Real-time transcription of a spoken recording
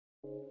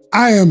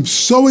I am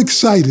so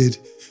excited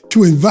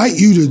to invite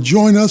you to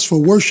join us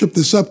for worship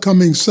this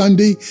upcoming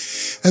Sunday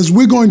as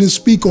we're going to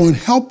speak on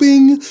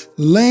helping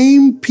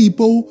lame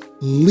people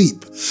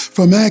leap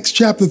from Acts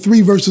chapter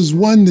 3, verses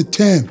 1 to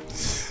 10.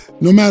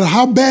 No matter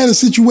how bad a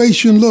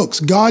situation looks,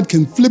 God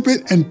can flip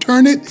it and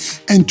turn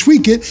it and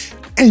tweak it,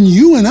 and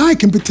you and I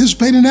can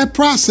participate in that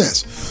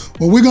process.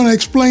 Well, we're going to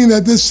explain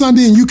that this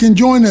Sunday, and you can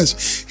join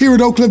us here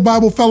at Oak Cliff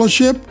Bible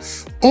Fellowship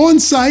on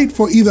site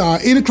for either our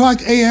 8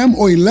 o'clock a.m.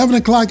 or 11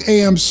 o'clock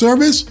a.m.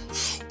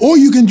 service, or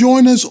you can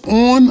join us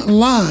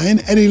online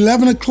at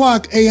 11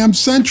 o'clock a.m.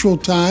 Central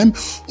Time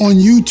on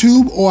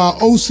YouTube or our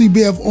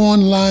OCBF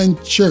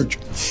online church.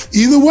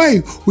 Either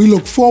way, we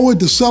look forward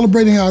to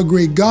celebrating our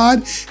great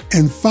God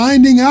and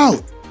finding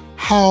out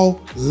how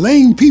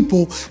lame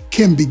people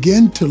can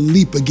begin to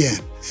leap again.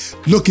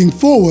 Looking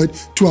forward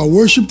to our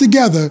worship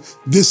together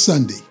this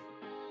Sunday.